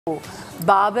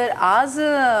बाबर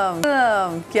आजम,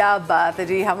 क्या बात है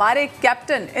जी, हमारे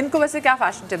कैप्टन, इनको वैसे क्या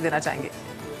फैशन टिप देना चाहेंगे?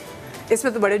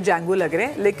 इसमें तो बड़े जैंगो लग रहे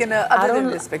हैं, लेकिन other than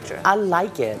this picture, I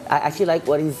like it. I actually like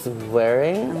what he's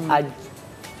wearing.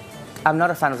 I'm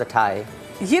not a fan of the tie.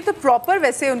 ये तो प्रॉपर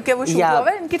वैसे उनके वो शूट हुआ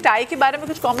है। इनकी टाई के बारे में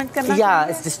कुछ कमेंट करना चाहिए? Yeah,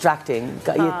 it's distracting.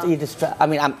 I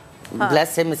mean,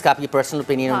 bless him. इसका आपकी personal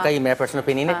opinion, उनका ये मेरा personal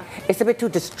opinion है. It's a bit too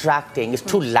distracting. It's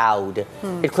too loud.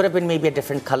 It could have been maybe a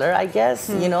different color, I guess.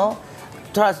 You know,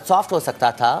 थोड़ा soft हो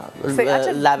सकता था,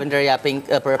 lavender या pink,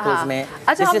 purples में.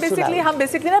 अच्छा, हम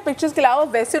basically ना pictures के अलावा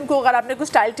वैसे उनको अगर आपने कोई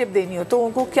style tip देनी हो तो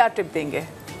उनको क्या tip देंगे?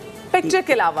 Picture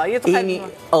के अलावा ये तो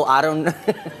Oh, I don't.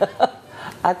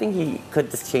 I think he could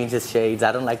just change his shades.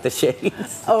 I don't like the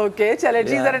shades. Okay, चले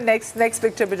जी जरा next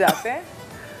picture पे जाते हैं.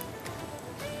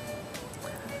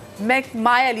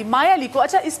 माया अली को,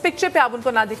 अच्छा इस पिक्चर पे आप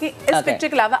उनको ना देखें, इस पिक्चर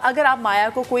के अलावा अगर आप माया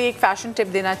को कोई एक फैशन टिप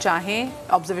देना चाहें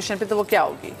ऑब्जर्वेशन पे तो वो क्या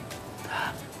होगी?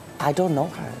 I don't know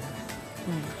her.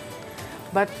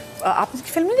 But आपने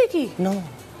उसकी फिल्म नहीं देखी? No.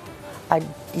 I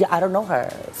don't know her,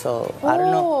 so I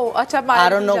don't know. अच्छा, I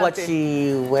don't know what she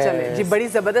wears. चले जी, बड़ी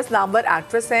जबरदस्त नामवर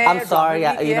एक्ट्रेस हैं. I'm sorry,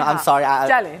 I'm sorry.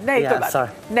 चले, नहीं कोई बात.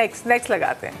 Next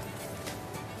लगाते हैं.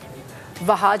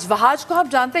 वहाज को आप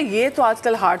जानते हैं, ये तो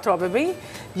आजकल हार्ट थ्रॉब है भाई.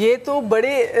 ये तो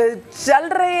बड़े चल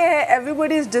रहे हैं.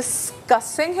 Everybody is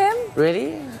discussing him. Really?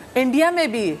 India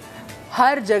में भी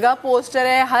हर जगह पोस्टर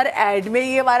है, हर एड में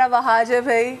ये हमारा वहाज है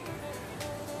भाई.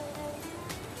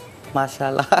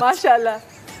 माशाल्लाह.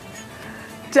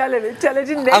 चले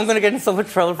जी next. I'm gonna get in so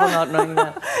much trouble for not knowing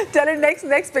that. चले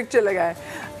next picture लगाए.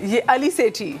 ये अली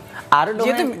सेठी. I don't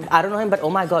know him, but oh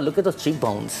my God, look at those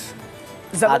cheekbones.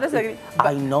 जबरदस्त लग रही.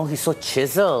 I know he's so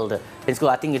chiseled. इसको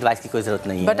I think advice की कोई जरूरत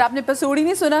नहीं है. But आपने पसूड़ी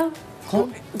नहीं सुना?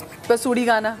 पसूड़ी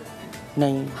गाना?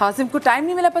 नहीं. हाजिम को टाइम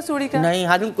नहीं मिला पसूड़ी का? नहीं,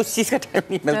 हाजिम कुछ चीज का टाइम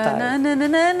नहीं मिलता है.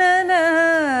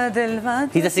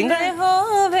 He's a singer?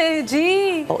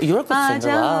 Ji. Oh, you're a good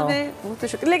singer. Wow. वो तो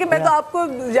शुक्र. लेकिन मैं तो आपको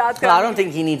याद कर. I don't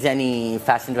think he needs any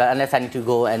fashion unless I need to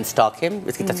go and stalk him.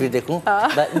 इसकी तस्वीर देखूं.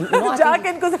 But no, जाके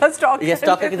इनको stalk. Yeah,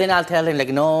 stalk करके then I'll tell him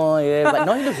like no, yeah, but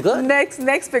no, he looks good.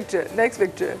 Next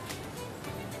picture.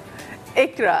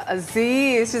 Ikra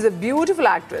Aziz, she's a beautiful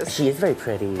actress. She is very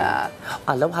pretty.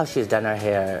 I love how she's done her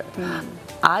hair.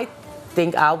 I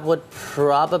think I would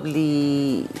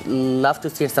probably love to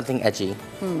see something edgy.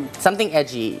 Something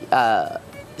edgy.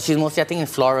 She's mostly, I think, in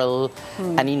floral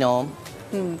and you know,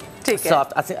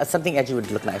 soft. I think something edgy would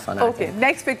look nice on her. Okay,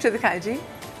 next picture दिखाएं जी.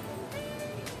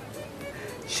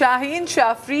 शाहीन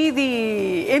शाफरीदी,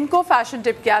 इनको fashion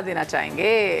tip क्या देना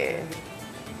चाहेंगे?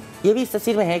 ये भी इस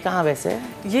तस्वीर में है कहाँ वैसे?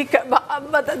 ये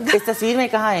इस तस्वीर में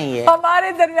कहाँ है ये?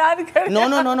 हमारे दरमियान खड़े.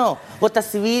 No. वो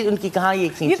तस्वीर उनकी कहाँ ये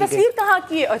खींची गई? ये तस्वीर कहाँ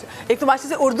की है? एक तो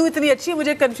माशाल्लाह से उर्दू इतनी अच्छी है,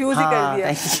 मुझे कंफ्यूज ही कर दिया.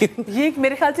 ये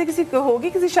मेरे ख्याल से किसी होगी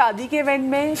किसी शादी के इवेंट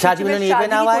में. शादी में ये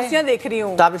पहना हुआ है. कुर्सियाँ देख रही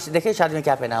हूँ. तो आप देखिए शादी में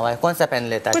क्या पहना हुआ है? कौन सा पहन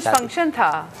लेता है? कुछ फंक्शन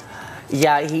था.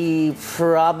 Yeah, he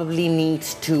probably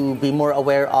needs to be more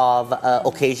aware of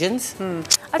occasions.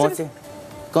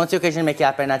 कौन से occasion में क्या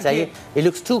पहनना चाहिए? It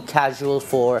looks too casual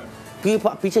for.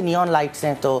 पीछे neon lights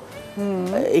हैं तो.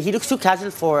 He looks too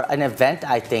casual for an event,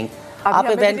 I think. आप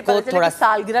event को थोड़ा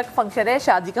सालगिरह का फंक्शन है,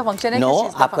 शादी का फंक्शन है.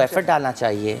 No, आपको effort डालना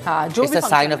चाहिए. It's a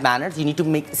sign of manners. You need to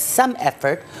make some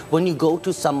effort when you go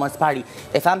to someone's party.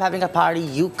 If I'm having a party,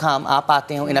 you come. आप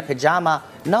आते हो in a pajama.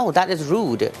 No, that is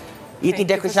rude. इतनी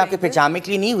decoration आपके पिजामे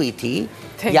के लिए नहीं हुई थी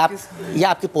या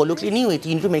आपके पोलो के लिए नहीं हुई थी.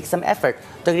 You need to make some effort.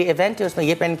 तो ये इवेंट है उसमें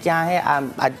ये पेन क्या है?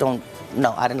 I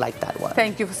didn't like that one.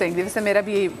 Thank you for saying this. मेरा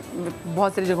भी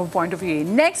बहुत सारी जगहों point of view.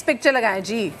 Next picture लगाएं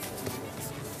जी.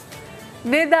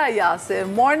 Nida Yasir,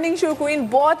 morning show queen,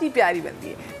 बहुत ही प्यारी बनती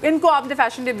है. इनको आपने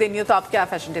फैशन टिप देनी हो तो आप क्या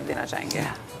फैशन टिप देना चाहेंगे?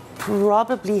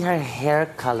 Probably her hair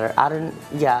color.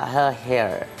 Her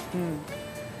hair.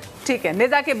 ठीक है,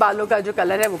 निदा के बालों का जो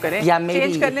कलर है वो करें.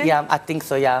 चेंज कर लें. I think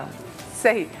so.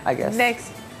 सही. I guess.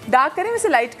 नेक्स्ट डार्क करें वैसे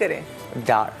लाइट करें?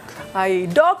 Dark. आई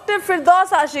डॉक्टर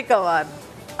फिरदौस आशिक अवार,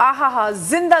 आहा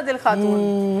जिंदा दिल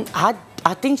खातून.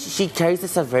 I think she carries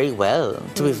this very well.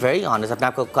 To be very honest, अपने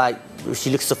आप को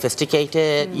she looks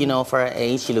sophisticated. You know, for her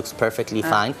age, she looks perfectly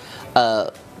fine.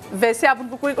 वैसे आप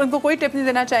उनको कोई टिप नहीं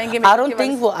देना चाहेंगे?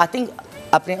 I think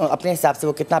अपने हिसाब से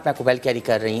वो कितना अपने आप को वेल कैरी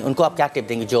कर रही हैं. उनको आप क्या टिप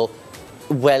देंगे जो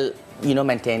well, you know,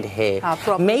 maintained hair?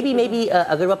 Maybe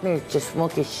अगर वो अपने चश्मों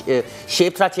की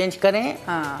shape थोड़ा change करें.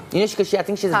 You know, I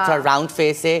think she's a round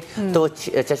face है, तो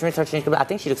चश्मे थोड़ा change करें. I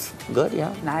think she looks good.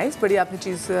 Yeah. Nice. बड़ी आपने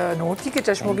चीज़ नोट की कि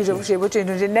चश्मों की जो shape वो change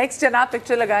हो जाए. Next जनाब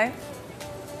पिक्चर लगाएं.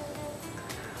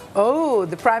 Oh,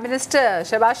 the Prime Minister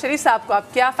Shahbaz शरीफ साहब को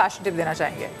आप क्या फैशन टिप देना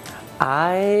चाहेंगे?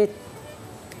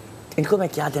 इनको मैं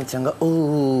क्या देना चाहूँगा?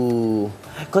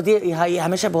 Because یہ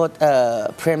ہمیشہ بہت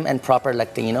prim and proper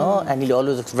لگتے ہیں, you know, and he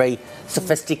always looks very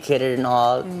sophisticated and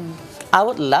all. I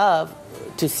would love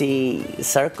to see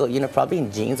Circle, you know, probably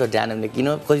in jeans or denim, like, you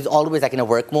know, because he's always like in a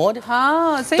work mode.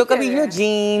 हाँ, सही So kabhi, you know,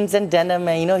 jeans and denim,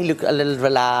 and, you know, he look a little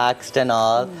relaxed and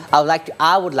all.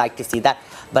 I would like to see that,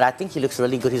 but I think he looks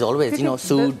really good. He's always, you know,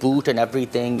 suit, boot and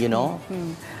everything, you know.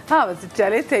 ہاں بس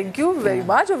چلے thank you very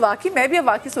much. اور واقعی میں بھی اب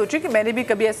واقعی سوچی کہ میں نے بھی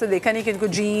کبھی ایسا دیکھا نہیں کہ ان کو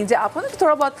جینز آپ کو نا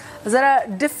تھوڑا بہت ذرا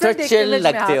ڈفرینٹ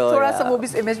تھوڑا سا وہ بھی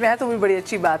امیج میں ہے, تو وہ بھی بڑی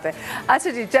اچھی بات ہے. اچھا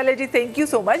جی چلے جی تھینک یو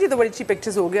سو مچ. یہ تو بڑی اچھی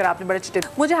پکچرز ہو گئی اور آپ نے بڑے اچھے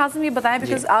ٹپ. مجھے حازم یہ بتائیں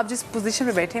بیکاز آپ جس پوزیشن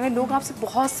میں بیٹھے ہوئے لوگ آپ سے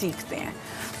بہت سیکھتے ہیں,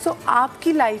 سو آپ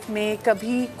کی لائف میں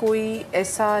کبھی کوئی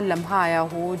ایسا لمحہ آیا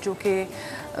ہو جو کہ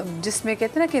جس میں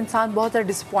کہتے ہیں نا کہ انسان بہت زیادہ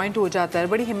ڈسپوائنٹ ہو جاتا ہے,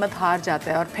 بڑی ہمت ہار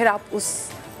جاتا ہے, اور پھر آپ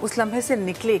اس لمحے سے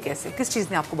نکلے کیسے؟ کس چیز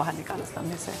نے آپ کو باہر نکالا اس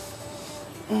لمحے سے؟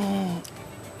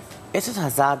 ایسے تو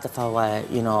 1000 دفعہ ہوا ہے,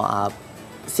 یو نو.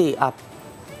 آپ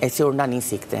ایسے اڑنا نہیں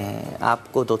سیکھتے ہیں,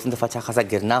 آپ کو 2-3 دفعہ اچھا خاصا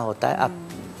گرنا ہوتا ہے, آپ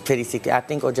پھر ہی سیکھتے ہیں. آئی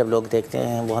تھنک اور جب لوگ دیکھتے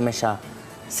ہیں وہ ہمیشہ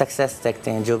سکسیس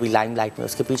دیکھتے ہیں, جو بھی لائم لائٹ میں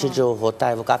اس کے پیچھے جو ہوتا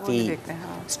ہے وہ کافی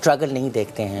اسٹرگل نہیں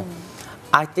دیکھتے ہیں.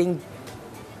 I think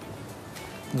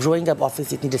growing up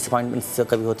office اتنی ڈسپوائنٹمنٹس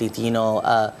کبھی ہوتی تھی, یو نو,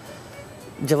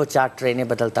 جب وہ 4 ٹرینیں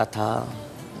بدلتا تھا,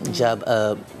 جب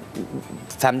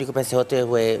فیملی کو پیسے ہوتے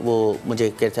ہوئے وہ مجھے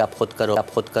کہتے تھے آپ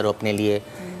خود کرو اپنے لیے,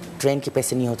 ٹرین کے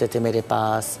پیسے نہیں ہوتے تھے میرے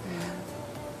پاس,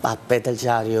 آپ پیدل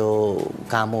جا رہے ہو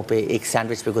کاموں پہ, ایک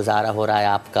سینڈوچ پہ گزارا ہو رہا ہے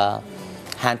آپ کا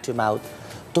ہینڈ ٹو ماؤتھ,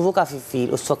 تو وہ کافی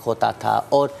فیل اس وقت ہوتا تھا.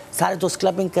 اور سارے دوست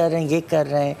کلبنگ کر رہے ہیں, یہ کر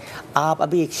رہے ہیں, آپ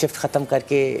ابھی ایک شفٹ ختم کر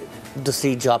کے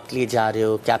دوسری جاب کے لیے جا رہے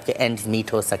ہو کہ آپ کے اینڈز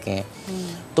میٹ ہو سکیں,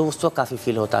 تو اس وقت کافی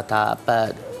فیل ہوتا تھا.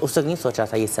 پر اس وقت نہیں سوچا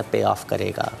تھا یہ سب پے آف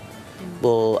کرے گا,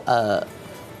 وہ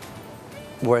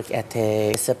work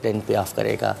ethic discipline pay off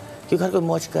کرے گا, کیونکہ ہر کوئی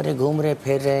موج کر رہے, گھوم رہے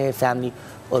پھر رہے فیملی,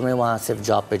 اور میں وہاں صرف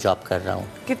جاب کر رہا ہوں.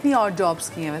 کتنی اور جابس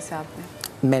کی ہیں ویسے آپ نے؟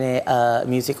 میں نے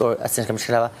میوزک اور اسسٹنٹ کمشنر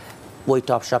کے علاوہ وہی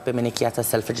ٹاپ شاپ پہ میں نے کیا تھا,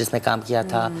 سیلفریجز میں کام کیا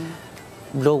تھا.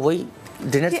 لوگ وہی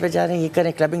ڈنرس پہ جا رہے ہیں, یہ کر رہے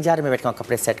ہیں, کلبنگ جا رہے ہیں, میں بیٹھا ہوں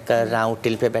کپڑے سیٹ کر رہا ہوں,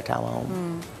 ٹل پہ بیٹھا ہوا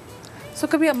ہوں. سو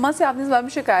کبھی اماں سے آپ نے اس بارے میں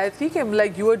شکایت کی کہ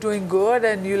like you are doing good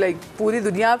and you like پوری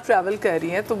دنیا آپ ٹریول کر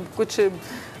رہی ہیں, تو کچھ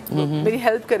میری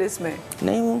ہیلپ کرے اس میں؟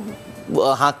 نہیں,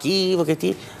 ہاں کی, وہ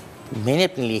کہتی میں نے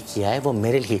اپنے لیے کیا ہے, وہ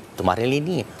میرے لیے, تمہارے لیے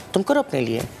نہیں ہے, تم کرو اپنے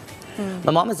لیے.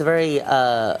 My mom is very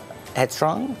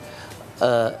headstrong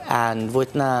and وہ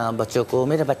اتنا بچوں کو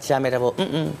میرا بچہ میرا وہ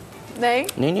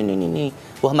نہیں,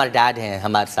 وہ ہمارے ڈیڈ ہیں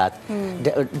ہمارے ساتھ,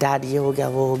 ڈیڈ یہ ہو گیا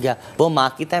وہ ہو گیا. وہ ماں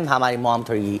کی ٹائم ہماری مام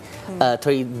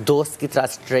تھوڑی دوست کی طرح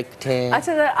اسٹرکٹ ہیں.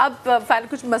 اچھا ذرا اب فائنل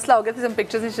کچھ مسئلہ ہو گیا تھا, ہم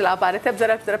پکچرز نہیں چلا پا رہے تھے, اب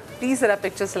ذرا پلیز ذرا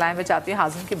پکچرز چلائیں. میں چاہتی ہوں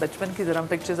حازم کے بچپن کی ذرا ہم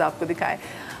پکچرز آپ کو دکھائیں.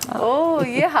 اوہ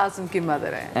یہ حازم کی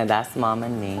مدر ہے. And that's mom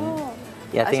and me.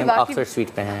 ہم آکسفورڈ اسٹریٹ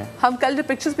پہ ہیں. ہم کل جو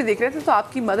پکچرز پہ دیکھ رہے تھے تو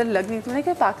آپ کی مدر لگ نہیں تھی, میں نے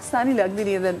کہا پاکستانی لگ نہیں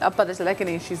رہی, اب پتہ چلا کہ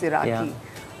نہیں شی از عراقی.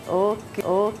 اوکے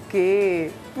اوکے,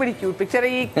 بڑی کیوٹ پکچر ہے.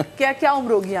 یہ کیا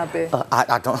عمر ہوگی یہاں پہ؟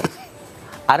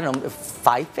 I don't know,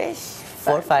 5-ish,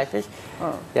 4-5-ish.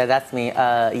 Yeah, that's me.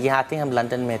 یہ آتے ہیں, ہم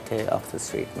لندن میں تھے آکسفورڈ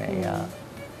اسٹریٹ میں.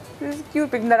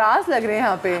 کیوٹ پک, ناراض لگ رہے ہیں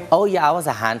یہاں پہ. Oh yeah, I was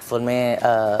a handful. میں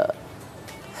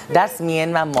that's me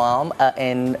and my mom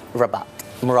in Rabat,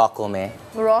 موراکو میں.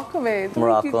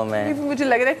 مجھے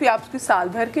لگ رہا ہے کہ آپ اس کی سال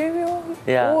بھر کے ہوئے ہوں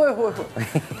گے.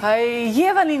 ہائے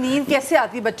یہ والی نیند کیسے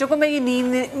آتی ہے بچوں کو؟ میں یہ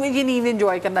نیند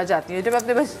انجوائے کرنا چاہتی ہوں جب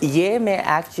اپنے بس. یہ میں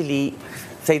ایکچولی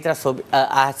صحیح طرح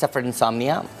I had suffered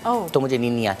insomnia, تو مجھے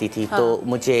نیند نہیں آتی تھی, تو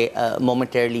مجھے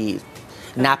momentarily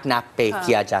نیپ پہ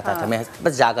کیا جاتا تھا, میں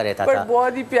بس جاگا رہتا تھا.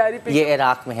 بہت ہی پیاری پکچر. یہ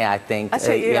عراق میں ہے آئی تھنک,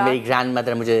 میری گرینڈ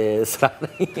مدر مجھے سنا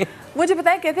رہی ہے. مجھے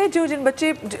بتائیں, کہتے ہیں جو جن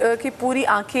بچے کی پوری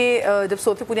آنکھیں جب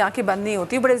سوتے پوری آنکھیں بند نہیں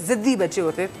ہوتی, بڑے ضدی بچے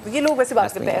ہوتے, یہ لوگ ویسے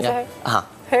بات کرتے ہیں, ایسا ہے؟ ہاں,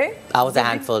 I was a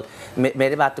handful.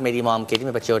 میرے بات تو میری مام کہتی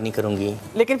میں بچے اور نہیں کروں گی,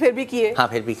 لیکن پھر بھی کیے. ہاں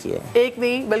پھر بھی کیے, ایک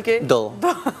نہیں بلکہ 2.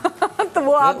 تو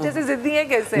وہ آپ جیسے ضدی ہیں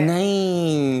کیسے؟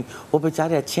 نہیں, وہ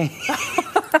بیچارے اچھے ہیں.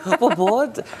 وہ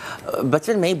بہت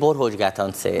بچپن میں ہی بور ہو گیا تھا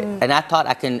ان سے, and I thought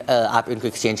I can آپ ان کو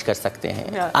ایکسچینج کر سکتے ہیں.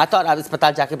 I thought آپ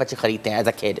اسپتال جا کے بچے خریدتے ہیں as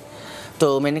a kid.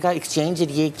 تو میں نے کہا ایکسچینج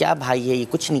یہ کیا بھائی ہے, یہ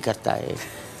کچھ نہیں کرتا ہے.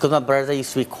 Because my brother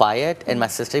used to be quiet and my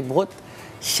sister بہت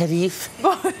شریف,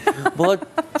 بہت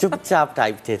چپ چاپ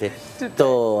ٹائپ تھے. تو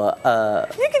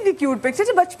یہ کتنی کیوٹ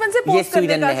پکچر, بچپن سے پوسٹ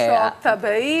کرنے کا شوق تھا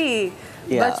بھائی,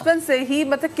 بچپن سے ہی.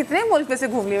 مطلب کتنے ملک میں سے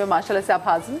گھوم لیے ماشاء اللہ سے آپ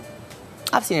حازم؟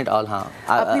 I've seen it all, ہاں.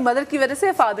 اپنی مدر کی وجہ سے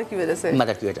یا فادر کی وجہ سے؟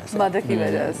 مدر کی وجہ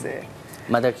سے.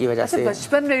 مدر کی وجہ سے.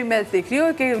 بچپن میں بھی میں دیکھ رہی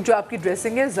ہوں کہ جو آپ کی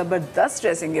ڈریسنگ ہے زبردست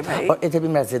ڈریسنگ ہے بھائی. اور ادھر بھی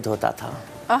میرا ضد ہوتا تھا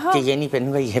کہ یہ نہیں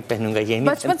پہنوں گا, یہ پہنوں گا, یہ نہیں.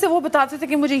 بچپن سے وہ بتاتے تھے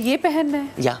کہ مجھے یہ پہننا ہے.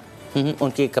 یا ان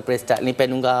کے کپڑے اسٹائل نہیں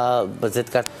پہنوں گا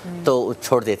ضد کر تو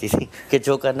چھوڑ دیتی تھی کہ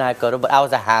جو کرنا ہے کرو. But I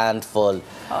was a hand فل.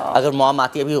 اگر موم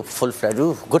آتی ہے ابھی فل friend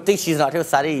good thing she is not hair,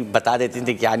 ساری بتا دیتی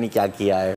تھی کیا نہیں کیا کیا ہے.